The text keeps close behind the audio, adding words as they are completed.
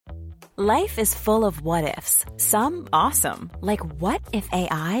Life is full of what-ifs. Some awesome, like what if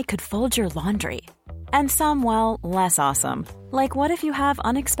AI could fold your laundry? And some, well, less awesome, like what if you have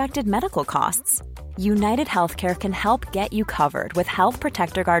unexpected medical costs? United Healthcare can help get you covered with Health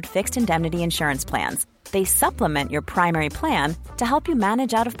Protector Guard fixed indemnity insurance plans. They supplement your primary plan to help you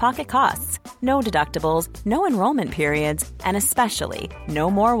manage out-of-pocket costs. No deductibles, no enrollment periods, and especially no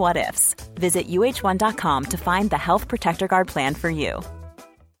more what-ifs. Visit uh1.com to find the Health Protector Guard plan for you.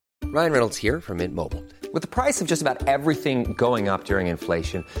 Ryan Reynolds here from Mint Mobile. With the price of just about everything going up during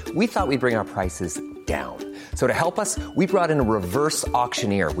inflation, we thought we'd bring our prices down. So to help us, we brought in a reverse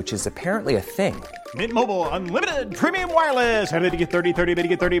auctioneer, which is apparently a thing. Mint Mobile Unlimited Premium Wireless. How to get 30, 30, bit to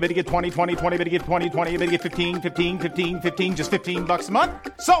get 30, bit to get 20, 20, 20, bit to get 20, 20, bit to get 15, 15, 15, 15, just $15 a month?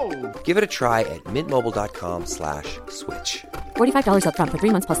 Sold! Give it a try at mintmobile.com/switch. $45 up front for 3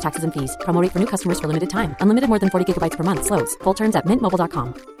 months plus taxes and fees. Promo rate for new customers for limited time. Unlimited more than 40 gigabytes per month. Slows full terms at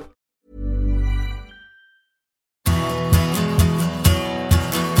mintmobile.com.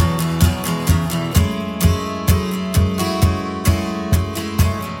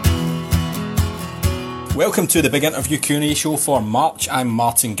 Welcome to the Big Interview Q&A show for March. I'm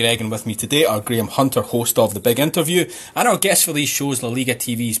Martin Gregg, and with me today are Graham Hunter, host of The Big Interview, and our guest for these shows, La Liga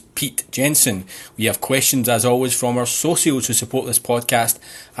TV's Pete Jensen. We have questions, as always, from our socios who support this podcast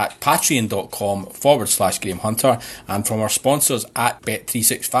at patreon.com/Graham Hunter, and from our sponsors at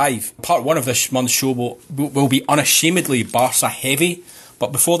Bet365. Part 1 of this month's show will be unashamedly Barca heavy.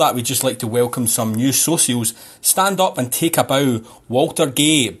 But before that, we'd just like to welcome some new socios. Stand up and take a bow. Walter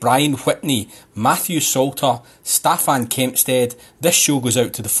Gay, Brian Whitney, Matthew Salter, Staffan Kempstead. This show goes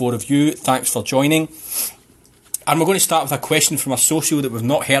out to the 4 of you. Thanks for joining. And we're going to start with a question from a socio that we've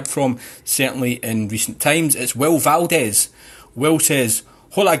not heard from, certainly in recent times. It's Will Valdez. Will says,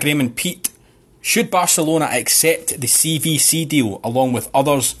 Hola Graham and Pete. Should Barcelona accept the CVC deal along with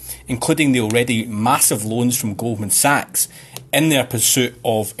others, including the already massive loans from Goldman Sachs, in their pursuit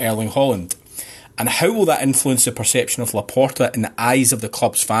of Erling Haaland? And how will that influence the perception of Laporta in the eyes of the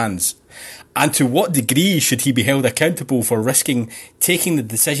club's fans? And to what degree should he be held accountable for risking taking the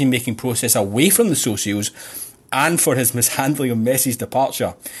decision-making process away from the socios and for his mishandling of Messi's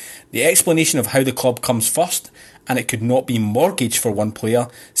departure? The explanation of how the club comes first, and it could not be mortgaged for one player,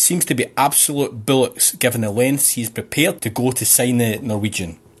 seems to be absolute bollocks given the lengths he's prepared to go to sign the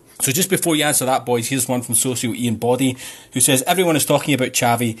Norwegian. So just before you answer that, boys, here's one from socio Ian Body, who says, everyone is talking about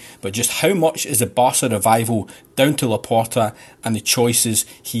Xavi, but just how much is the Barca revival down to Laporta and the choices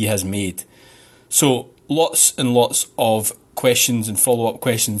he has made? So lots and lots of questions and follow-up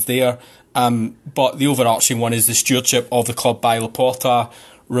questions there. But the overarching one is the stewardship of the club by Laporta,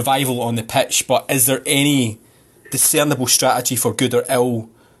 revival on the pitch. But is there any discernible strategy for good or ill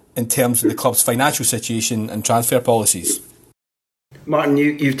in terms of the club's financial situation and transfer policies? Martin,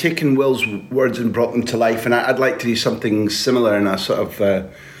 you've taken Will's words and brought them to life, and I'd like to do something similar in a sort of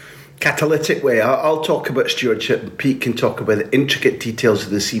catalytic way. I'll talk about stewardship. Pete can talk about the intricate details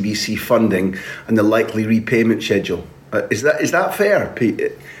of the CBC funding and the likely repayment schedule. Is that fair,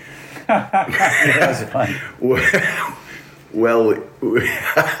 Pete? That's fine. Well, we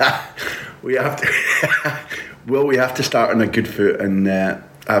have to start on a good foot, and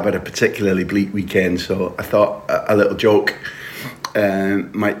I've had a particularly bleak weekend, so I thought a little joke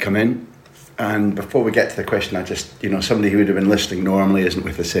might come in. And before we get to the question, I just, somebody who would have been listening normally isn't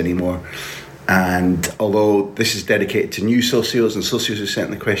with us anymore. And although this is dedicated to new socios and socios who sent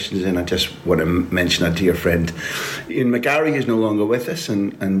the questions in, I just want to mention a dear friend, Ian McGarry, is no longer with us,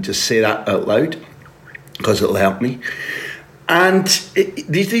 and just say that out loud because it'll help me. And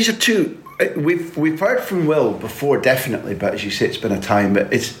these are two. We've heard from Will before, definitely, but as you say, it's been a time.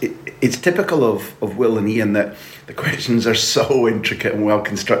 But it's typical of Will and Ian that the questions are so intricate and well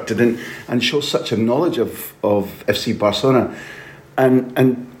constructed, and show such a knowledge of FC Barcelona.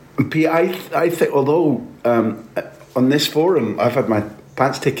 And Pete, I think, although on this forum I've had my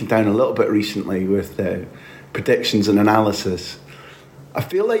pants taken down a little bit recently with predictions and analysis, I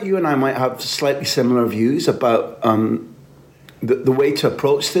feel like you and I might have slightly similar views about the way to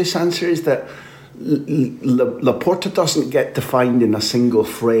approach this answer is that Laporta doesn't get defined in a single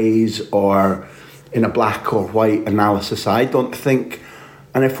phrase or in a black or white analysis, I don't think.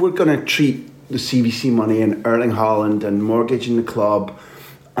 And if we're going to treat the CVC money and Erling Haaland and mortgaging the club,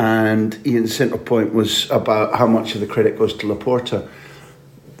 and Ian's centre point was about how much of the credit goes to Laporta,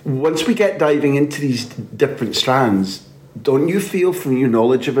 once we get diving into these different strands, don't you feel from your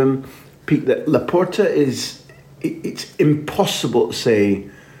knowledge of him, Pete, that Laporta it's impossible to say,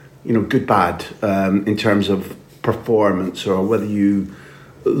 good, bad, in terms of performance or whether you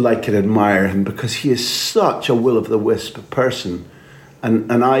like and admire him, because he is such a will-o'-the-wisp person.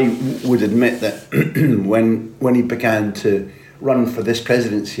 And I would admit that when he began to run for this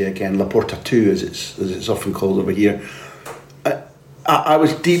presidency again, Laporta 2 as it's often called over here, I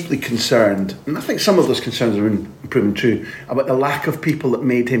was deeply concerned, and I think some of those concerns are proven true, about the lack of people that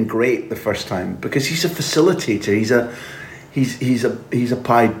made him great the first time, because he's a facilitator, he's a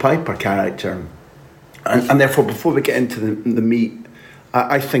Pied Piper character, and therefore before we get into the meat,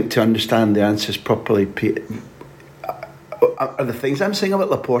 I think to understand the answers properly, Pete, are the things I'm saying about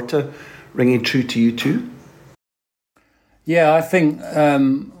Laporta ringing true to you too? Yeah, I think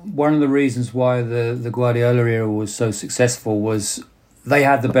one of the reasons why the Guardiola era was so successful was they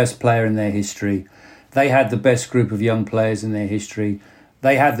had the best player in their history. They had the best group of young players in their history.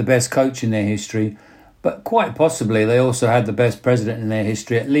 They had the best coach in their history. But quite possibly they also had the best president in their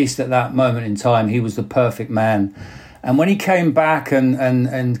history. At least at that moment in time, he was the perfect man. And when he came back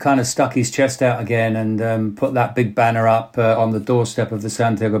and kind of stuck his chest out again and put that big banner up on the doorstep of the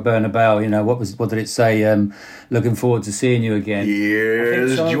Santiago Bernabeu, you know, what did it say? Looking forward to seeing you again.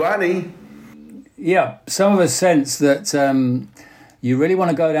 Here's Giovanni. Yeah, some of us sense that you really want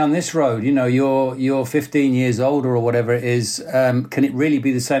to go down this road. You know, you're 15 years older or whatever it is. Can it really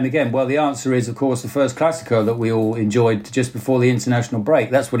be the same again? Well, the answer is, of course, the first Clasico that we all enjoyed just before the international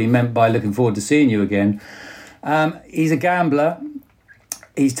break. That's what he meant by looking forward to seeing you again. He's a gambler.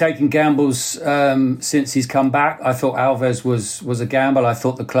 He's taken gambles since he's come back. I thought Alves was a gamble. I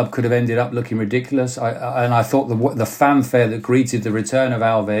thought the club could have ended up looking ridiculous. I thought the fanfare that greeted the return of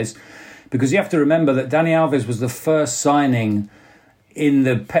Alves, because you have to remember that Dani Alves was the first signing in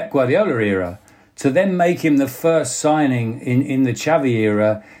the Pep Guardiola era. To then make him the first signing in the Xavi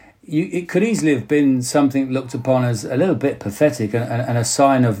era, it could easily have been something looked upon as a little bit pathetic and a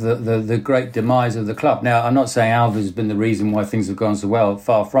sign of the great demise of the club. Now, I'm not saying Alves has been the reason why things have gone so well,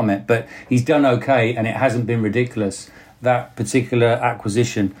 far from it, but he's done okay and it hasn't been ridiculous, that particular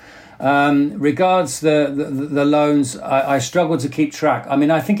acquisition. Regards the loans, I struggle to keep track. I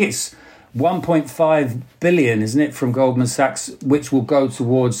mean, I think it's 1.5 billion, isn't it, from Goldman Sachs, which will go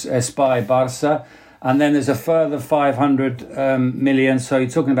towards Espai Barca. And then there's a further 500 million. So you're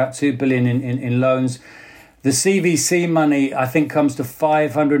talking about 2 billion in loans. The CVC money, I think, comes to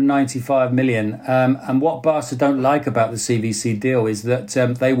 595 million. And what Barca don't like about the CVC deal is that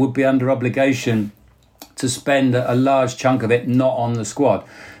they would be under obligation to spend a large chunk of it not on the squad.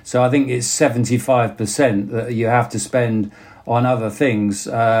 So I think it's 75% that you have to spend on other things.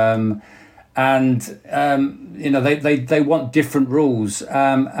 They want different rules.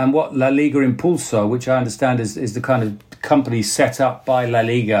 And what La Liga Impulso, which I understand is the kind of company set up by La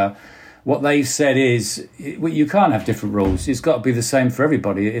Liga, what they've said is you can't have different rules. It's got to be the same for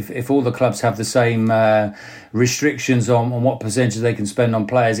everybody. If all the clubs have the same restrictions on what percentage they can spend on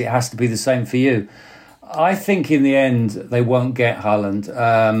players, it has to be the same for you. I think in the end they won't get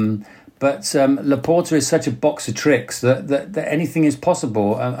Haaland. But Laporta is such a box of tricks that anything is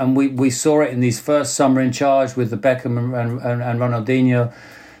possible. And we saw it in his first summer in charge with the Beckham and Ronaldinho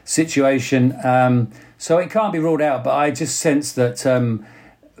situation. So it can't be ruled out. But I just sense that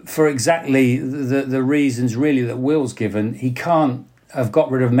for exactly the reasons really that Will's given, he can't have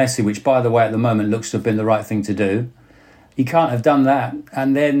got rid of Messi, which, by the way, at the moment looks to have been the right thing to do. He can't have done that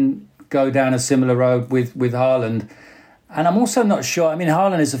and then go down a similar road with Haaland. And I'm also not sure. I mean,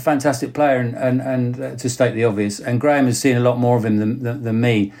 Haaland is a fantastic player, and to state the obvious, and Graham has seen a lot more of him than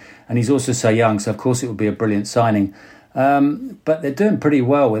me, and he's also so young, so of course it would be a brilliant signing. But they're doing pretty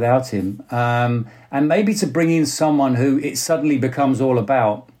well without him. And maybe to bring in someone who it suddenly becomes all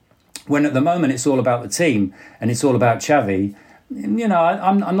about, when at the moment it's all about the team and it's all about Xavi. You know,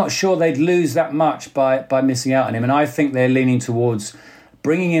 I'm not sure they'd lose that much by missing out on him, and I think they're leaning towards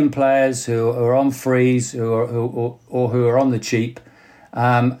bringing in players who are on freeze or who are on the cheap,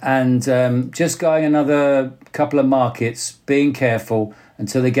 and just going another couple of markets, being careful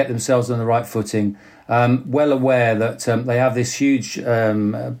until they get themselves on the right footing. Well aware that they have this huge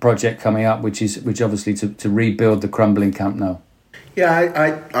project coming up, which obviously to rebuild the crumbling Camp Nou.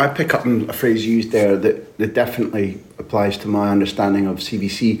 Yeah, I pick up on a phrase used there that definitely applies to my understanding of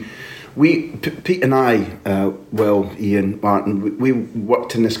CVC. Pete and I, Ian, Martin, we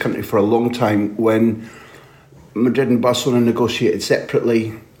worked in this country for a long time when Madrid and Barcelona negotiated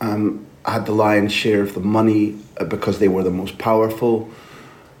separately, had the lion's share of the money because they were the most powerful,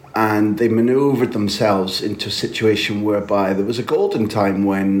 and they manoeuvred themselves into a situation whereby there was a golden time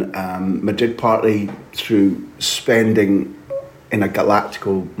when Madrid, partly through spending in a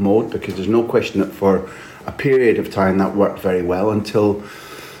galactical mode, because there's no question that for a period of time that worked very well until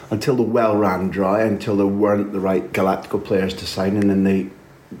the well ran dry, until there weren't the right galactical players to sign in, and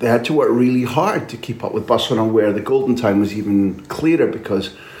they had to work really hard to keep up with Barcelona, where the golden time was even clearer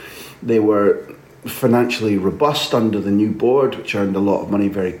because they were financially robust under the new board, which earned a lot of money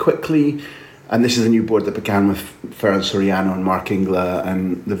very quickly. And this is the new board that began with Ferran Soriano and Marc Ingla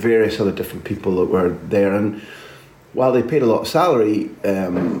and the various other different people that were there. And while they paid a lot of salary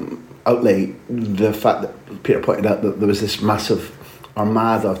outlay, the fact that Peter pointed out that there was this massive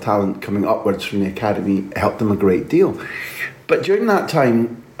armada of talent coming upwards from the academy helped them a great deal. But during that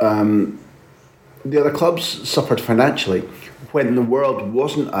time, the other clubs suffered financially when the world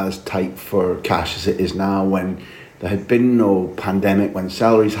wasn't as tight for cash as it is now, when there had been no pandemic, when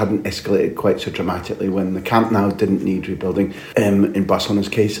salaries hadn't escalated quite so dramatically, when the Camp Nou didn't need rebuilding, in Barcelona's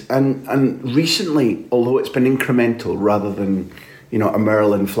case. And recently, although it's been incremental rather than, a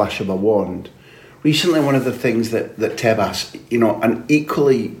Merlin flash of a wand, recently one of the things that Tebas, an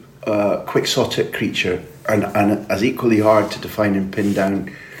equally quixotic creature and as equally hard to define and pin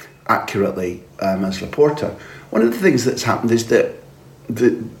down accurately as Laporta, one of the things that's happened is that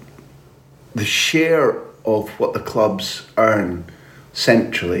the share of what the clubs earn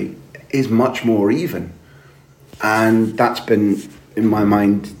centrally is much more even. And that's been, in my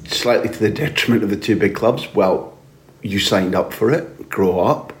mind, slightly to the detriment of the two big clubs. Well, you signed up for it, grow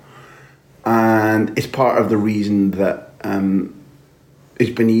up. And it's part of the reason that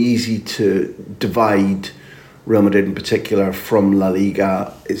it's been easy to divide Real Madrid in particular from La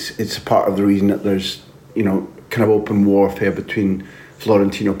Liga. It's a part of the reason that there's, kind of open warfare between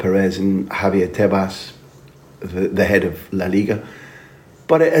Florentino Perez and Javier Tebas, the head of La Liga.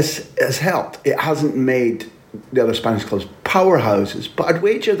 But it has helped. It hasn't made the other Spanish clubs powerhouses, but I'd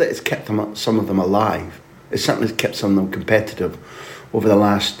wager that it's kept some of them alive. It's certainly kept some of them competitive over the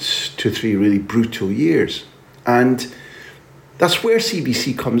last 2 or 3 really brutal years. And that's where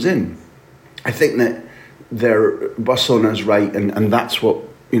CBC comes in. I think that Barcelona's right, and that's what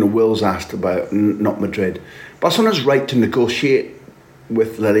Will's asked about, not Madrid. Barcelona's right to negotiate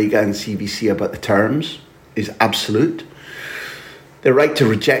with La Liga and CBC about the terms is absolute. Their right to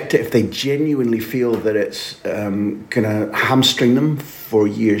reject it if they genuinely feel that it's going to hamstring them for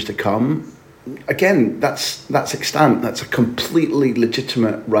years to come. Again, that's extant. That's a completely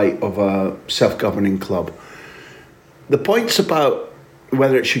legitimate right of a self-governing club. The points about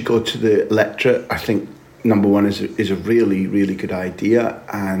whether it should go to the electorate, I think, number one, is a really, really good idea.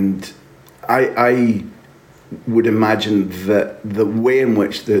 And I would imagine that the way in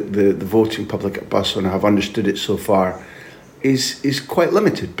which the voting public at Barcelona have understood it so far is quite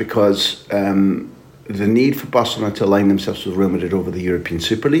limited, because the need for Barcelona to align themselves with Real Madrid over the European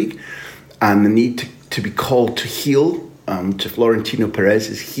Super League, and the need to be called to heel, to Florentino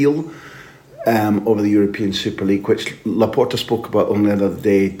Perez's heel, over the European Super League, which Laporta spoke about only the other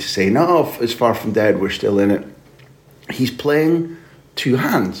day, to say, no, it's far from dead, we're still in it. He's playing two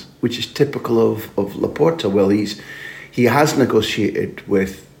hands, which is typical of Laporta. Well, he has negotiated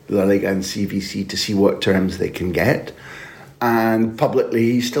with La Liga and CVC to see what terms they can get, and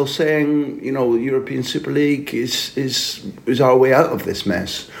publicly he's still saying, European Super League is our way out of this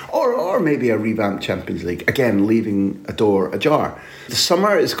mess, or maybe a revamped Champions League, again leaving a door ajar. The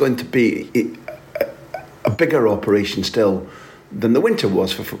summer is going to be a bigger operation still than the winter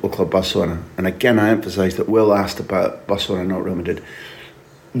was for Football Club Barcelona. And again, I emphasise that Will asked about Barcelona, not Real Madrid.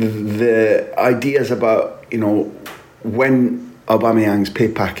 The ideas about, when Aubameyang's pay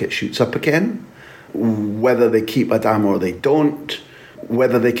packet shoots up again, whether they keep Adama or they don't,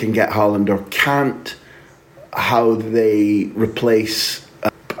 whether they can get Haaland or can't, how they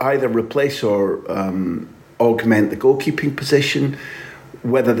either replace or augment the goalkeeping position,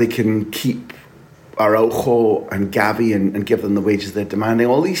 whether they can keep Araujo and Xavi and give them the wages they're demanding.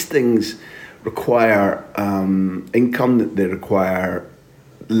 All these things require income, they require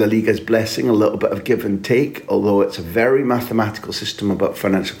La Liga's blessing, a little bit of give and take, although it's a very mathematical system about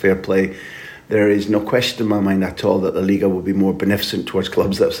financial fair play. There is no question in my mind at all that La Liga will be more beneficent towards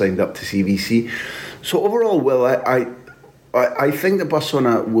clubs that have signed up to CVC. So overall, Will, I think that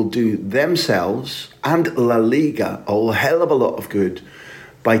Barcelona will do themselves and La Liga a hell of a lot of good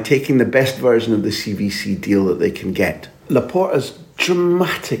by taking the best version of the CVC deal that they can get. Laporta's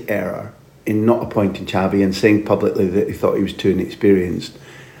dramatic error in not appointing Xavi and saying publicly that he thought he was too inexperienced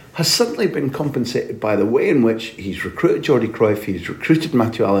has suddenly been compensated by the way in which he's recruited Jordi Cruyff, he's recruited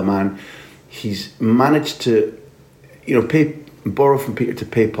Mathieu Alemán, he's managed to, borrow from Peter to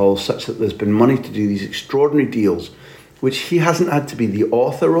pay Paul, such that there's been money to do these extraordinary deals, which he hasn't had to be the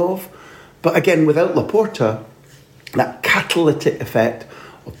author of. But again, without Laporta, that catalytic effect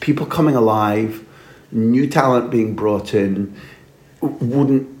of people coming alive, new talent being brought in,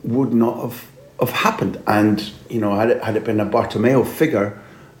 would not have happened. And had it been a Bartomeu figure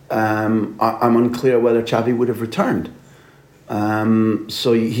I'm unclear whether Xavi would have returned.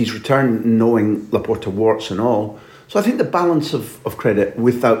 So he's returned knowing Laporta warts and all. So I think the balance of credit,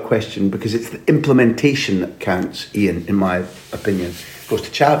 without question, because it's the implementation that counts, Ian, in my opinion, goes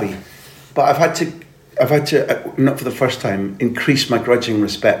to Xavi. But I've had to, not for the first time, increase my grudging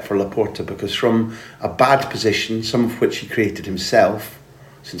respect for Laporta, because from a bad position, some of which he created himself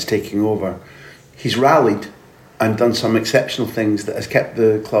since taking over, he's rallied and done some exceptional things that has kept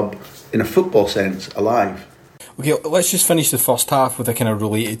the club, in a football sense, alive. Okay, let's just finish the first half with a kind of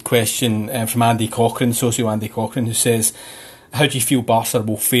related question from Andy Cochran, socio Andy Cochran, who says, how do you feel Barca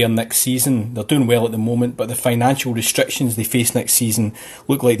will fare next season? They're doing well at the moment, but the financial restrictions they face next season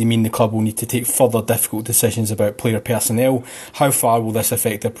look like they mean the club will need to take further difficult decisions about player personnel. How far will this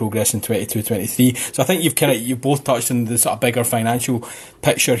affect their progress in 22-23? So I think you've both touched on the sort of bigger financial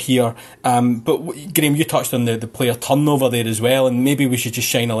picture here. But Graham, you touched on the player turnover there as well, and maybe we should just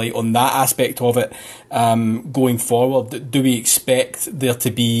shine a light on that aspect of it going forward. Do we expect there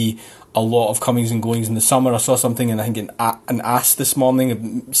to be a lot of comings and goings in the summer? I saw something, and I think an Ask this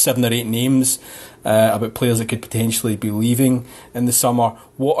morning, 7 or 8 names about players that could potentially be leaving in the summer.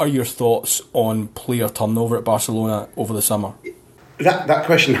 What are your thoughts on player turnover at Barcelona over the summer? That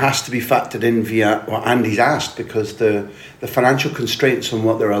question has to be factored in via what Andy's asked, because the financial constraints on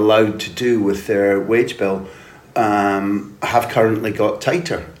what they're allowed to do with their wage bill have currently got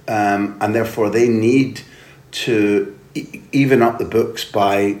tighter, and therefore they need to even up the books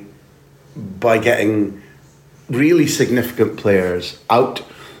by getting really significant players out.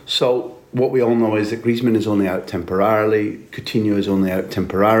 So what we all know is that Griezmann is only out temporarily, Coutinho is only out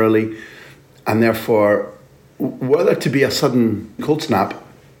temporarily, and therefore, were there to be a sudden cold snap,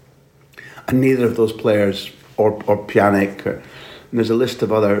 and neither of those players, or Pjanic, and there's a list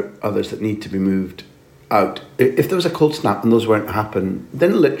of others that need to be moved out. If there was a cold snap and those weren't to happen,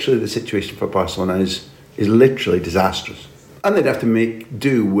 then literally the situation for Barcelona is literally disastrous. And they'd have to make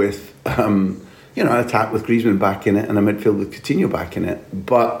do with an attack with Griezmann back in it and a midfield with Coutinho back in it.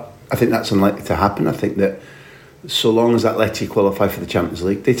 But I think that's unlikely to happen. I think that so long as Atleti qualify for the Champions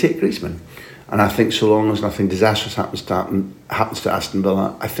League, they take Griezmann. And I think so long as nothing disastrous happens to Aston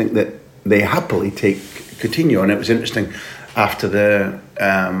Villa, I think that they happily take Coutinho. And it was interesting after the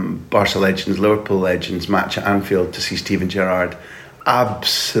Barca legends, Liverpool legends match at Anfield to see Steven Gerrard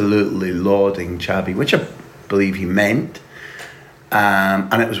absolutely lauding Xavi, which I believe he meant.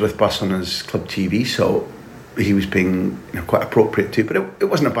 And it was with Barcelona's club TV, so he was being quite appropriate too. But it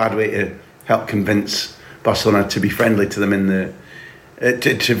wasn't a bad way to help convince Barcelona to be friendly to them in the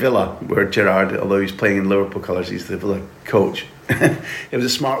to Villa, where Gerrard, although he's playing in Liverpool colours, he's the Villa coach. It was a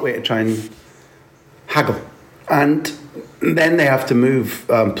smart way to try and haggle. And then they have to move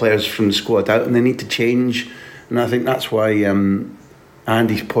players from the squad out, and they need to change. And I think that's why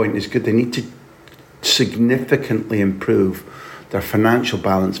Andy's point is good. They need to significantly improve their financial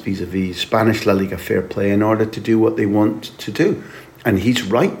balance vis-a-vis Spanish La Liga fair play in order to do what they want to do. And he's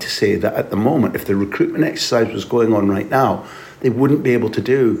right to say that at the moment, if the recruitment exercise was going on right now, they wouldn't be able to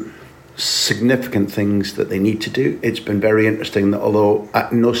do significant things that they need to do. It's been very interesting that although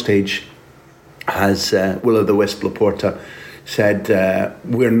at no stage has will-o'-the-wisp Laporta said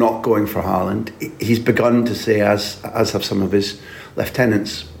we're not going for Haaland, he's begun to say, as have some of his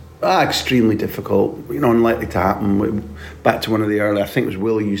lieutenants, extremely difficult, unlikely to happen. Back to one of the earlier, I think it was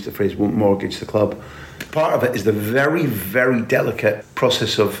Will who used the phrase, won't mortgage the club. Part of it is the very, very delicate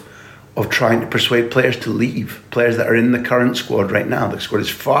process of trying to persuade players to leave, players that are in the current squad right now. The squad is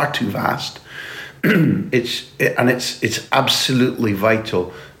far too vast. It's absolutely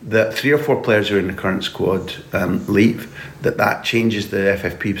vital that 3 or 4 players who are in the current squad leave, that changes the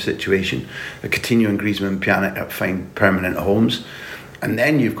FFP situation. Coutinho and Griezmann and Pjanic find permanent homes. And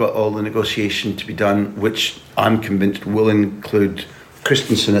then you've got all the negotiation to be done, which I'm convinced will include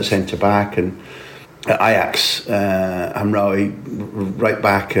Christensen at centre-back and at Ajax, Hamraoui right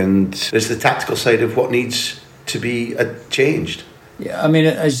back. And there's the tactical side of what needs to be changed. Yeah, I mean,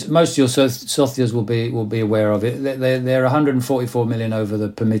 as most of your socios will be aware of it, they're 144 million over the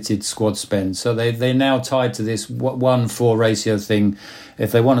permitted squad spend. So they're now tied to this 1-4 ratio thing.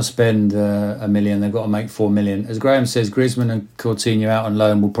 If they want to spend $1 million, they've got to make 4 million. As Graham says, Griezmann and Coutinho out on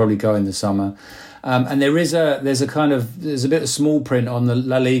loan will probably go in the summer. And there's a bit of small print on the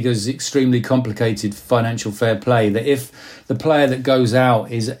La Liga's extremely complicated financial fair play, that if the player that goes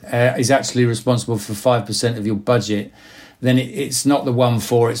out is actually responsible for 5% of your budget, then it's not the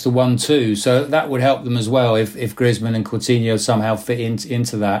 1-4, it's the 1-2. So that would help them as well if Griezmann and Coutinho somehow fit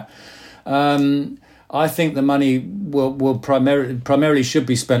into that. I think the money will primarily should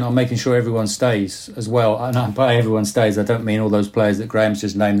be spent on making sure everyone stays as well. And by everyone stays, I don't mean all those players that Graham's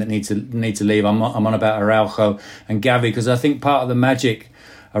just named that need to leave. I'm on about Araujo and Xavi, because I think part of the magic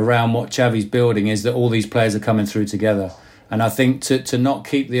around what Xavi's building is that all these players are coming through together. And I think to not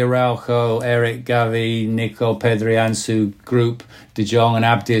keep the Araujo, Eric, Xavi, Nico, Pedri, Ansu group, De Jong and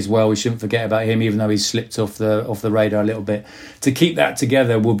Abdi as well, we shouldn't forget about him, even though he's slipped off the radar a little bit. To keep that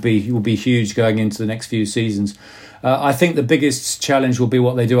together will be huge going into the next few seasons. I think the biggest challenge will be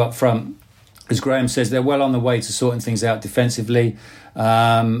what they do up front. As Graham says, they're well on the way to sorting things out defensively.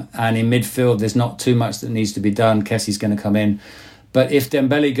 And in midfield, there's not too much that needs to be done. Kessie's going to come in. But if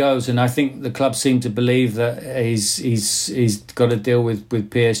Dembele goes, and I think the club seem to believe that he's got to deal with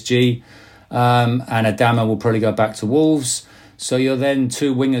PSG, and Adama will probably go back to Wolves. So you're then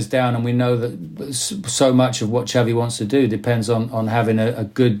 2 wingers down, and we know that so much of what Xavi wants to do depends on having a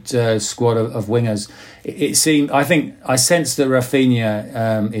good squad of wingers. I sense that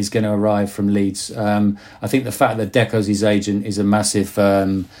Rafinha is going to arrive from Leeds. I think the fact that Deco's his agent is a massive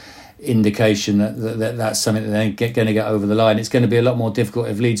indication that's something that they're going to get over the line. It's going to be a lot more difficult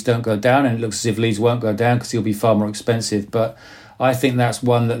if Leeds don't go down, and it looks as if Leeds won't go down because he'll be far more expensive. But I think that's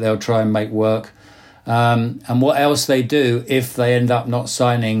one that they'll try and make work. And what else they do if they end up not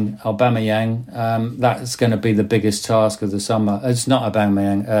signing Aubameyang, that's going to be the biggest task of the summer. It's not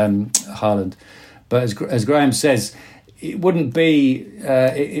Aubameyang, Haaland. But as Graham says, it wouldn't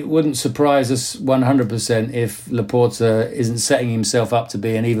surprise us 100% if Laporta isn't setting himself up to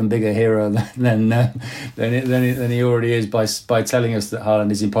be an even bigger hero than he already is by telling us that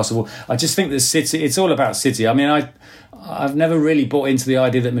Haaland is impossible. I just think that City, it's all about City. I mean, I've never really bought into the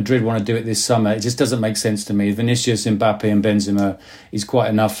idea that Madrid want to do it this summer. It just doesn't make sense to me. Vinicius, Mbappe and Benzema is quite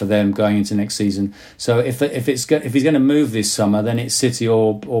enough for them going into next season. So if he's going to move this summer, then it's City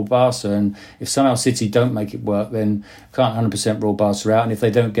or Barca. And if somehow City don't make it work, then can't 100% rule Barca out. And if they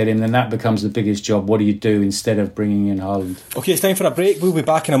don't get him, then that becomes the biggest job. What do you do instead of bringing in Haaland? Okay, it's time for a break. We'll be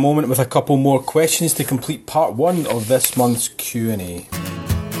back in a moment with a couple more questions to complete part 1 of this month's Q&A.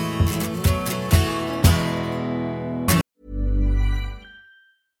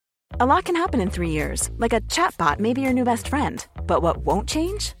 A lot can happen in 3 years, like a chatbot may be your new best friend. But what won't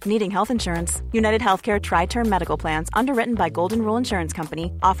change? Needing health insurance. United Healthcare Tri-Term Medical Plans, underwritten by Golden Rule Insurance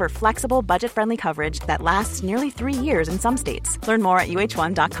Company, offer flexible, budget-friendly coverage that lasts nearly 3 years in some states. Learn more at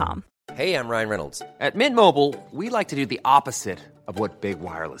uh1.com. Hey, I'm Ryan Reynolds. At Mint Mobile, we like to do the opposite of what Big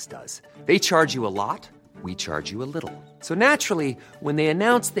Wireless does. They charge you a lot. We charge you a little. So naturally, when they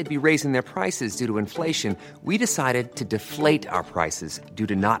announced they'd be raising their prices due to inflation, we decided to deflate our prices due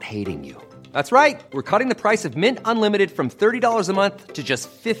to not hating you. That's right. We're cutting the price of Mint Unlimited from $30 a month to just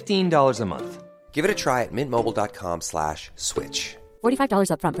 $15 a month. Give it a try at mintmobile.com/switch. $45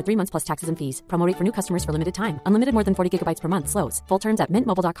 up front for 3 months plus taxes and fees. Promo rate for new customers for limited time. Unlimited more than 40 gigabytes per month. Slows full terms at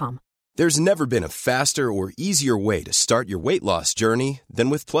mintmobile.com. There's never been a faster or easier way to start your weight loss journey than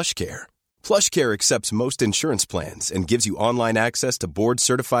with PlushCare. PlushCare accepts most insurance plans and gives you online access to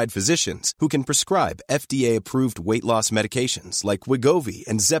board-certified physicians who can prescribe FDA-approved weight loss medications like Wegovy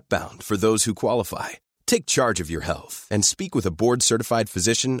and Zepbound for those who qualify. Take charge of your health and speak with a board-certified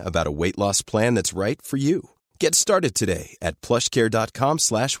physician about a weight loss plan that's right for you. Get started today at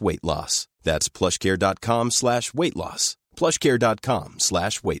plushcare.com/weight-loss. That's plushcare.com/weight-loss.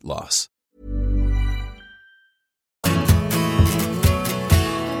 plushcare.com/weight-loss.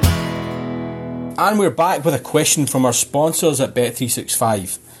 And we're back with a question from our sponsors at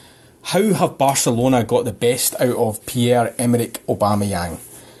Bet365. How have Barcelona got the best out of Pierre-Emerick Aubameyang?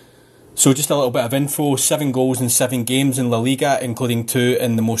 So just a little bit of info, 7 goals in 7 games in La Liga, including 2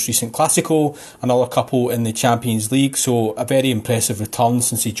 in the most recent Clásico, another couple in the Champions League, so a very impressive return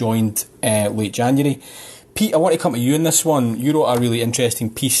since he joined late January. Pete, I want to come to you in this one. You wrote a really interesting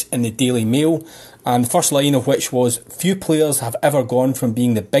piece in the Daily Mail, and the first line of which was, few players have ever gone from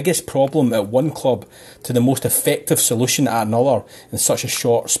being the biggest problem at one club to the most effective solution at another in such a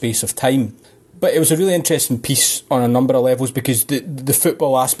short space of time. But it was a really interesting piece on a number of levels, because the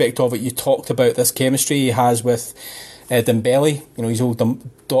football aspect of it, you talked about this chemistry he has with Dembele, his old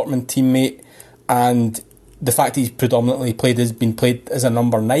Dortmund teammate, and the fact he's predominantly been played as a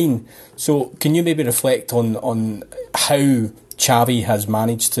number 9. So can you maybe reflect on how Xavi has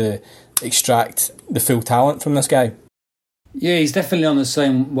managed to extract the full talent from this guy? Yeah, he's definitely on the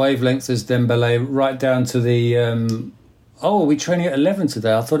same wavelength as Dembele, right down to the are we training at 11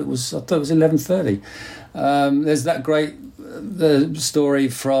 today? I thought it was 11:30. There's that great the story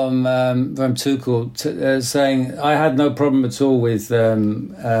from Tuchel saying, I had no problem at all with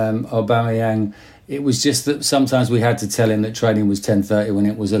Aubameyang It was just that sometimes we had to tell him that training was 10:30 when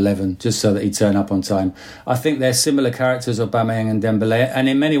it was 11, just so that he'd turn up on time. I think they're similar characters, Aubameyang and Dembélé, and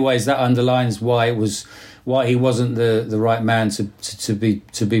in many ways that underlines why he wasn't the right man to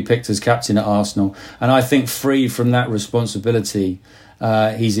be picked as captain at Arsenal. And I think free from that responsibility,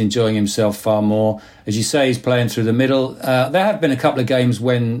 he's enjoying himself far more. As you say, he's playing through the middle. There have been a couple of games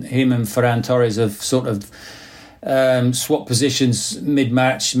when him and Ferran Torres have sort of swap positions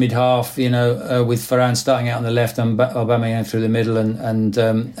mid-match, mid-half, with Ferran starting out on the left and Aubameyang through the middle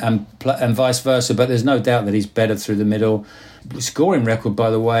and vice versa. But there's no doubt that he's better through the middle. Scoring record, by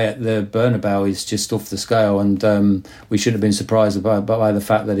the way, at the Bernabeu is just off the scale, and we shouldn't have been surprised by the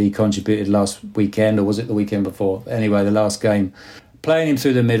fact that he contributed last weekend, or was it the weekend before? Anyway, the last game. Playing him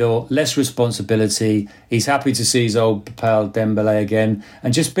through the middle, less responsibility. He's happy to see his old pal Dembélé again,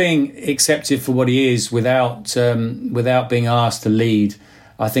 and just being accepted for what he is without being asked to lead.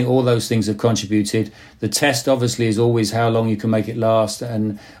 I think all those things have contributed. The test, obviously, is always how long you can make it last,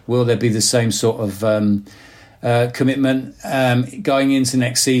 and will there be the same sort of commitment going into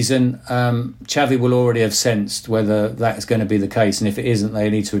next season. Xavi will already have sensed whether that is going to be the case, and if it isn't, they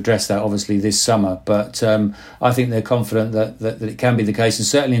need to address that obviously this summer. But I think they're confident that it can be the case, and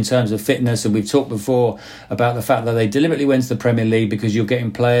certainly in terms of fitness. And we've talked before about the fact that they deliberately went to the Premier League because you're getting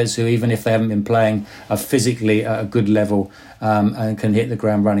players who, even if they haven't been playing, are physically at a good level and can hit the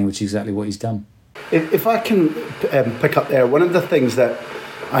ground running, which is exactly what he's done. If I can pick up there, one of the things that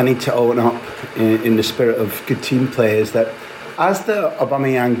I need to own up in the spirit of good team play is that as the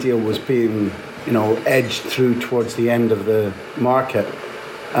Aubameyang deal was being, edged through towards the end of the market,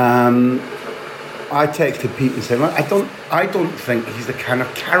 I texted Pete and said, I don't think he's the kind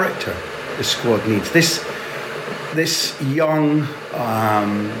of character the squad needs. This young,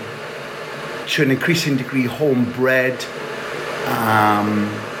 to an increasing degree, homebred,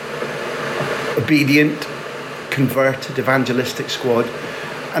 obedient, converted, evangelistic squad.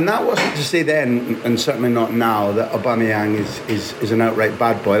 And that wasn't to say then, and certainly not now, that Aubameyang is an outright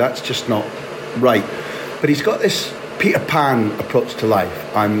bad boy. That's just not right. But he's got this Peter Pan approach to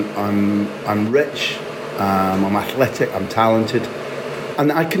life. I'm rich, I'm athletic, I'm talented,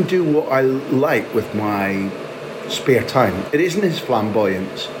 and I can do what I like with my spare time. It isn't his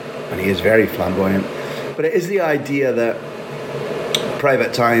flamboyance, and he is very flamboyant, but it is the idea that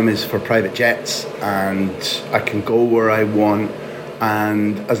private time is for private jets, and I can go where I want.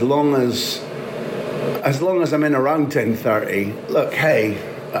 And as long as I'm in around 10:30, look, hey,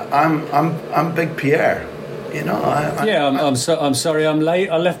 I'm Big Pierre, I'm sorry, I'm late.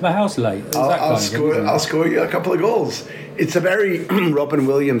 I left my house late. I'll score you a couple of goals. It's a very Robin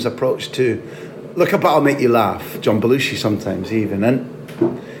Williams approach to look up. I'll make you laugh. John Belushi sometimes even. And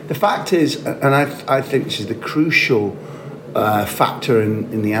the fact is, and I think this is the crucial factor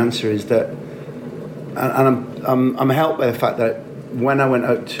in the answer, is that, and I'm helped by the fact that when I went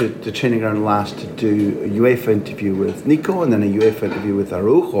out to the training ground last to do a UEFA interview with Nico and then a UEFA interview with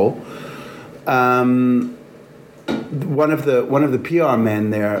Araujo, one of the PR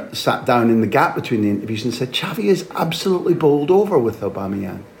men there sat down in the gap between the interviews and said, Xavi is absolutely bowled over with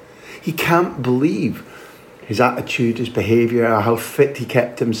Aubameyang. He can't believe his attitude, his behaviour, how fit he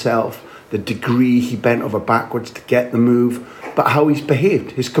kept himself, the degree he bent over backwards to get the move, but how he's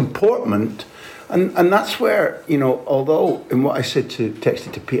behaved, his comportment. And that's where, although in what I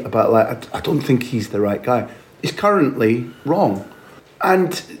texted to Pete about, I don't think he's the right guy, he's currently wrong.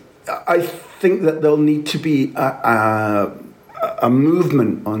 And I think that there'll need to be a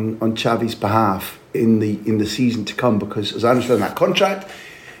movement on Xavi's behalf in the season to come, because as I understand that contract,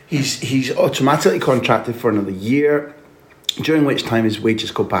 he's automatically contracted for another year, during which time his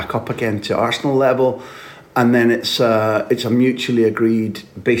wages go back up again to Arsenal level. And then it's a mutually agreed,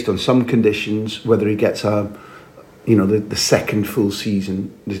 based on some conditions, whether he gets the second full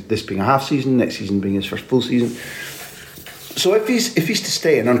season, this being a half season, next season being his first full season. So if he's to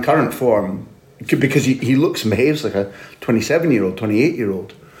stay in on current form, because he looks and behaves like a 27-year-old,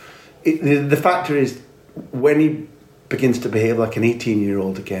 28-year-old, the factor is when he begins to behave like an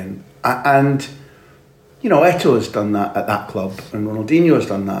 18-year-old again, and Eto'o has done that at that club, and Ronaldinho has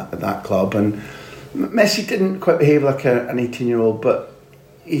done that at that club, and Messi didn't quite behave like an 18-year-old, but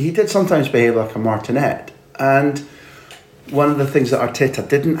he did sometimes behave like a martinet. And one of the things that Arteta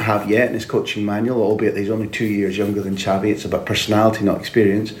didn't have yet in his coaching manual, albeit he's only 2 years younger than Xavi, it's about personality, not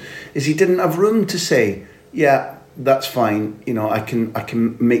experience, is he didn't have room to say, yeah, that's fine, I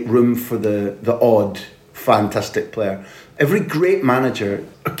can make room for the odd fantastic player. Every great manager,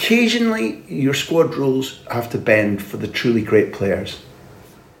 occasionally your squad rules have to bend for the truly great players.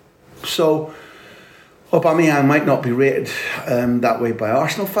 So Aubameyang might not be rated that way by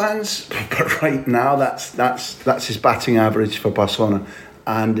Arsenal fans, but right now that's his batting average for Barcelona.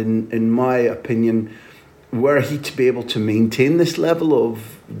 And in my opinion, were he to be able to maintain this level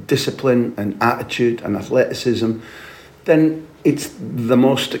of discipline and attitude and athleticism, then it's the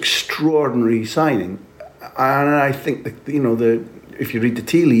most extraordinary signing. And I think that, if you read the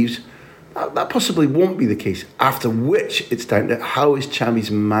tea leaves, that possibly won't be the case, after which it's down to how is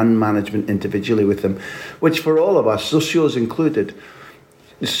Xavi's man management individually with him, which for all of us, socios included,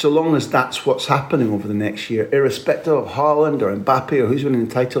 so long as that's what's happening over the next year, irrespective of Haaland or Mbappe or who's winning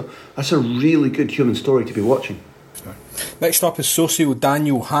the title, that's a really good human story to be watching. Next up is socio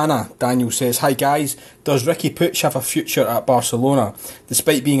Daniel Hanna. Daniel says, "Hi guys, does Ricky Puig have a future at Barcelona?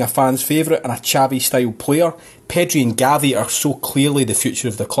 Despite being a fan's favourite and a Xavi-style player, Pedri and Gavi are so clearly the future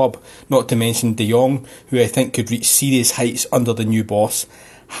of the club, not to mention De Jong, who I think could reach serious heights under the new boss.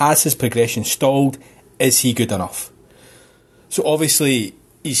 Has his progression stalled? Is he good enough?" So obviously,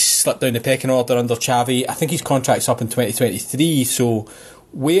 he's slipped down the pecking order under Xavi. I think his contract's up in 2023, so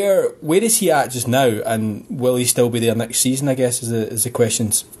where is he at just now, and will he still be there next season, I guess, is the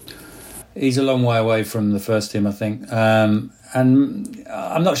questions. He's a long way away from the first team, I think. And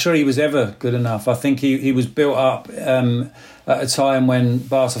I'm not sure he was ever good enough. I think he was built up at a time when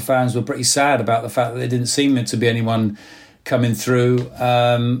Barca fans were pretty sad about the fact that there didn't seem to be anyone coming through.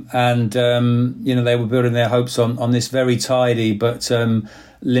 They were building their hopes on this very tidy but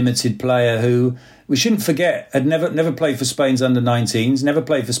limited player who, we shouldn't forget, had never played for Spain's under-19s, never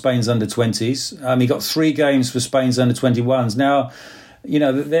played for Spain's under-20s. He got 3 games for Spain's under-21s. Now,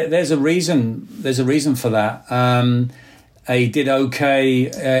 there's a reason for that. He did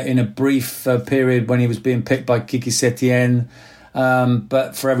okay in a brief period when he was being picked by Kiki Setien.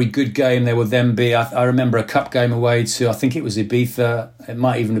 But for every good game, there would then be, I remember a cup game away to, I think it was Ibiza. It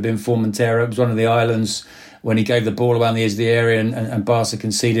might even have been Formentera. It was one of the islands, when he gave the ball around the edge of the area and Barca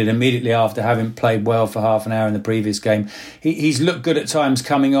conceded immediately after having played well for half an hour in the previous game. He's looked good at times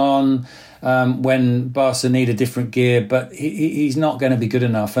coming on when Barca need a different gear, but he's not going to be good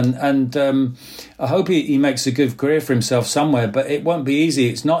enough. And I hope he makes a good career for himself somewhere, but it won't be easy.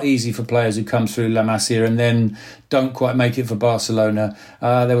 It's not easy for players who come through La Masia and then don't quite make it for Barcelona.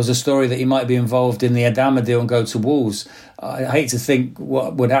 There was a story that he might be involved in the Adama deal and go to Wolves. I hate to think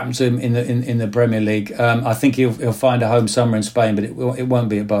what would happen to him in the Premier League. I think he'll find a home somewhere in Spain, but it won't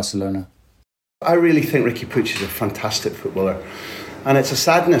be at Barcelona. I really think Ricky Puig is a fantastic footballer. And it's a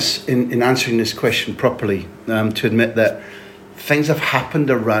sadness in answering this question properly to admit that things have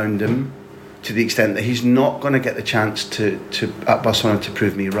happened around him to the extent that he's not going to get the chance to at Barcelona to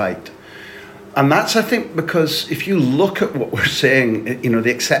prove me right. And that's, I think, because if you look at what we're saying,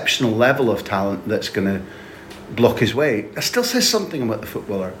 the exceptional level of talent that's going to block his way, that still says something about the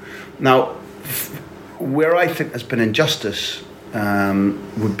footballer. Now, where I think there's been injustice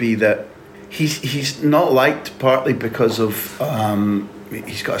would be that he's not liked partly because of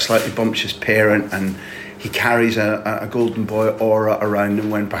he's got a slightly bumptious parent and he carries a golden boy aura around him,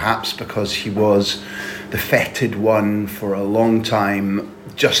 when perhaps because he was the feted one for a long time,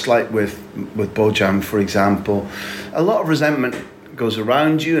 just like with Bojan, for example. A lot of resentment goes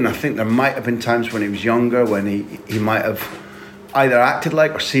around you, and I think there might have been times when he was younger when he might have either acted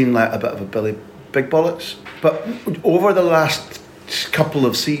like or seemed like a bit of a Billy Big Bollocks. But over the last couple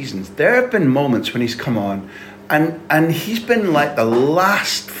of seasons, there have been moments when he's come on and he's been like the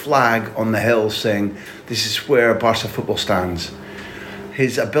last flag on the hill saying this is where Barca football stands.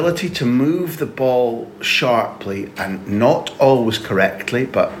 His ability to move the ball sharply and not always correctly,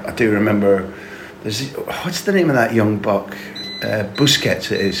 but I do remember what's the name of that young buck?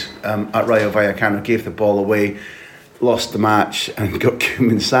 Busquets it is, at Rayo Vallecano, gave the ball away, lost the match and got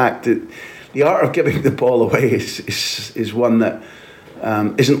Koeman sacked. The art of giving the ball away is one that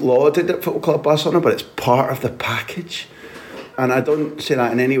isn't lauded at Football Club Barcelona, but it's part of the package. And I don't say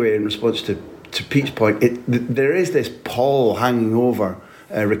that in any way in response to Pete's point. There is this pall hanging over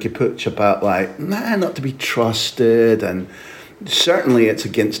Ricky Puig about not to be trusted, and certainly it's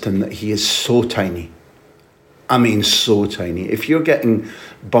against him that he is so tiny. I mean, so tiny. If you're getting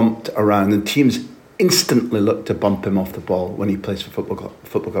bumped around, and teams instantly look to bump him off the ball when he plays for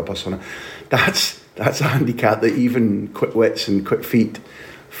Football Club Barcelona, that's a handicap that even quick wits and quick feet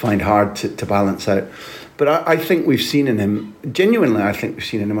find hard to balance out. But I think we've seen in him, genuinely, I think we've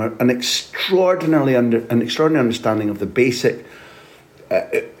seen in him an extraordinary understanding of the basic,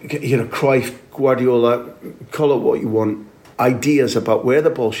 Cruyff, Guardiola, call it what you want, ideas about where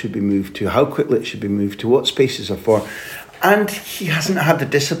the ball should be moved to, how quickly it should be moved to, what spaces are for. And he hasn't had the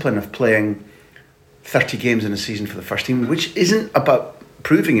discipline of playing 30 games in a season for the first team, which isn't about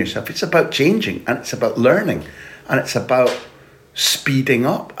proving yourself. It's about changing, and it's about learning, and it's about speeding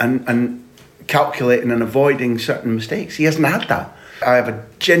up and calculating and avoiding certain mistakes. He hasn't had that. I have a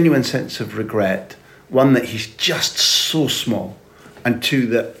genuine sense of regret. One, that he's just so small, and two,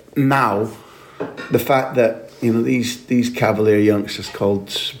 that now the fact that these Cavalier youngsters called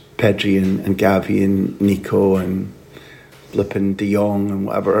Pedri and Xavi and Nico and flipping De Jong and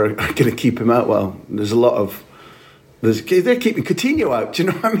whatever are going to keep him out. Well, they're keeping Coutinho out. Do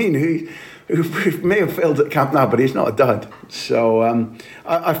you know what I mean? Who may have failed at Camp Nou, but he's not a dud. So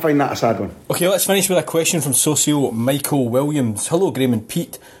I find that a sad one. Okay, let's finish with a question from Socio Michael Williams. Hello, Graham and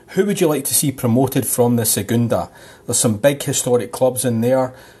Pete. Who would you like to see promoted from the Segunda? There's some big historic clubs in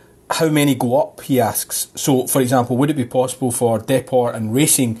there. How many go up, he asks. So, for example, would it be possible for Depor and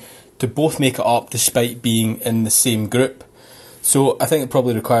Racing to both make it up despite being in the same group? So I think it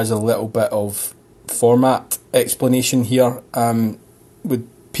probably requires a little bit of format explanation here.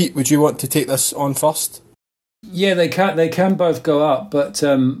 Pete, would you want to take this on first? Yeah, they can both go up, but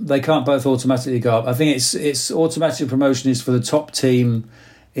they can't both automatically go up. I think it's automatic promotion is for the top team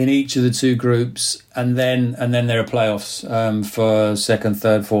in each of the two groups, and then there are playoffs for second,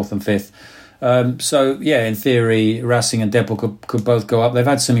 third, fourth, and fifth. So yeah, in theory, Racing and Depor could both go up. They've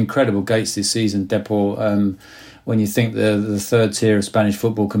had some incredible gates this season. Depor, when you think the third tier of Spanish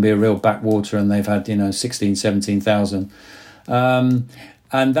football can be a real backwater, and they've had 16,000, 17,000.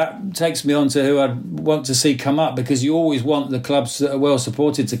 And that takes me on to who I'd want to see come up, because you always want the clubs that are well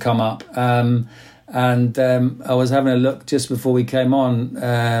supported to come up. And I was having a look just before we came on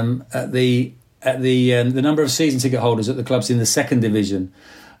at the number of season ticket holders at the clubs in the second division.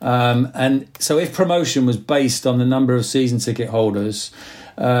 And so if promotion was based on the number of season ticket holders,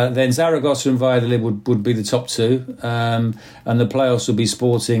 then Zaragoza and Valladolid would be the top two, and the playoffs would be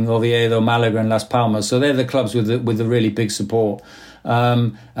Sporting, Oviedo, Malaga and Las Palmas. So they're the clubs with the really big support,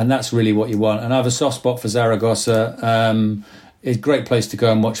 and that's really what you want. And I have a soft spot for Zaragoza. It's a great place to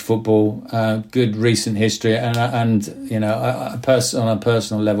go and watch football. Good recent history, and on a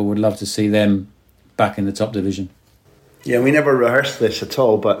personal level, would love to see them back in the top division. Yeah, we never rehearsed this at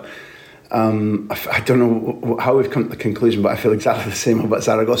all, but I don't know how we've come to the conclusion, but I feel exactly the same about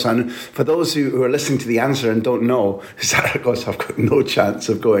Zaragoza. And for those who are listening to the answer and don't know, Zaragoza have got no chance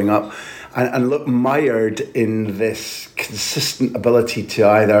of going up, and look mired in this consistent ability to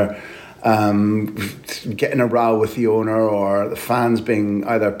either get in a row with the owner, or the fans being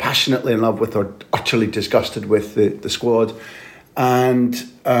either passionately in love with or utterly disgusted with the squad. And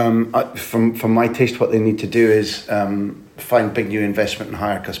from my taste, what they need to do is find big new investment and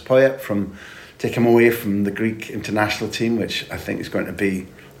hire Kaspoyet, take him away from the Greek international team, which I think is going to be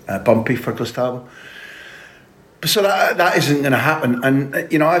bumpy for Gustavo. So that isn't going to happen.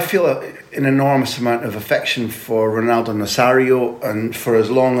 And I feel an enormous amount of affection for Ronaldo Nazario, and for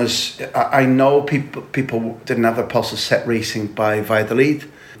as long as I know people didn't have their pulses set racing by Valladolid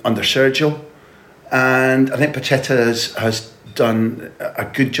under Sergio, and I think Pacheta has done a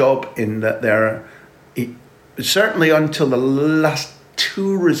good job in that they're certainly until the last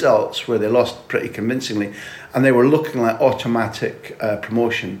two results where they lost pretty convincingly, and they were looking like automatic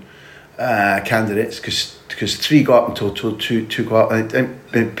promotion candidates, because three got up in total, two got up.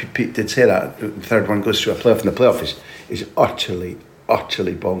 And Pete did say that the third one goes through a playoff, and the playoff is utterly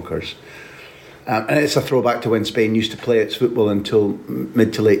bonkers. And it's a throwback to when Spain used to play its football until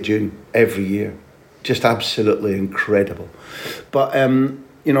mid to late June every year. Just absolutely incredible. But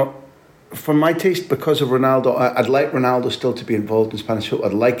for my taste, because of Ronaldo, I'd like Ronaldo still to be involved in Spanish football.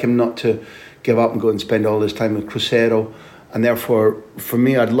 I'd like him not to give up and go and spend all his time with Cruzeiro. And therefore, for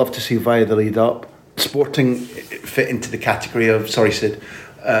me, I'd love to see Valladolid up. Sporting fit into the category of, sorry Sid,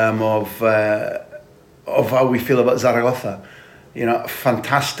 of how we feel about Zaragoza. A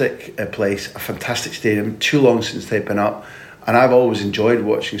fantastic place, a fantastic stadium. Too long since they've been up. And I've always enjoyed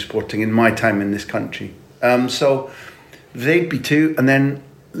watching Sporting in my time in this country. So they'd be two, and then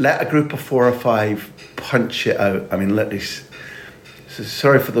let a group of 4 or 5 punch it out. I mean, literally. So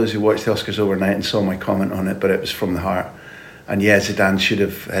sorry for those who watched the Oscars overnight and saw my comment on it, but it was from the heart. And yeah, Zidane should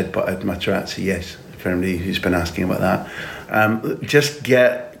have headbutted Materazzi. Yes, for anybody who's been asking about that. Just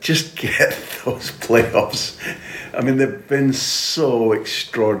get those playoffs. I mean, they've been so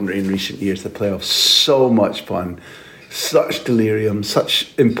extraordinary in recent years. The playoffs, so much fun, such delirium,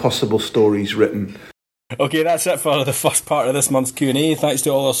 such impossible stories written. Okay, that's it for the first part of this month's Q&A. Thanks to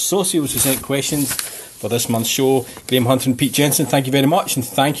all our socios who sent questions for this month's show. Graham Hunter and Pete Jensen, thank you very much, and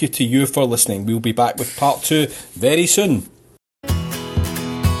thank you to you for listening. We'll be back with part 2 very soon.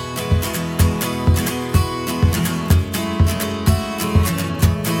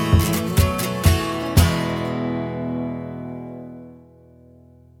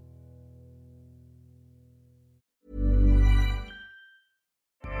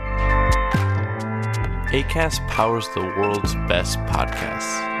 Acast powers the world's best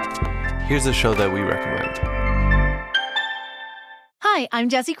podcasts. Here's a show that we recommend. Hi, I'm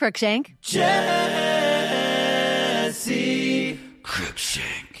Jessie Cruikshank. Jessie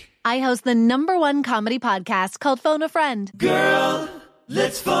Cruikshank. I host the #1 comedy podcast called Phone a Friend. Girl,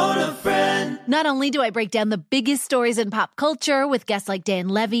 let's phone a friend. Not only do I break down the biggest stories in pop culture with guests like Dan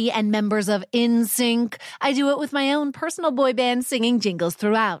Levy and members of NSYNC, I do it with my own personal boy band singing jingles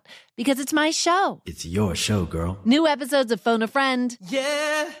throughout. Because it's my show. It's your show, girl. New episodes of Phone a Friend.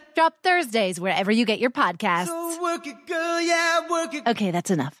 Yeah. Drop Thursdays wherever you get your podcasts. So work it, girl, yeah, work it. Okay, that's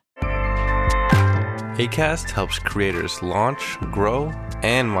enough. Acast helps creators launch, grow,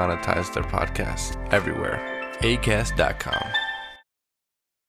 and monetize their podcasts everywhere. Acast.com.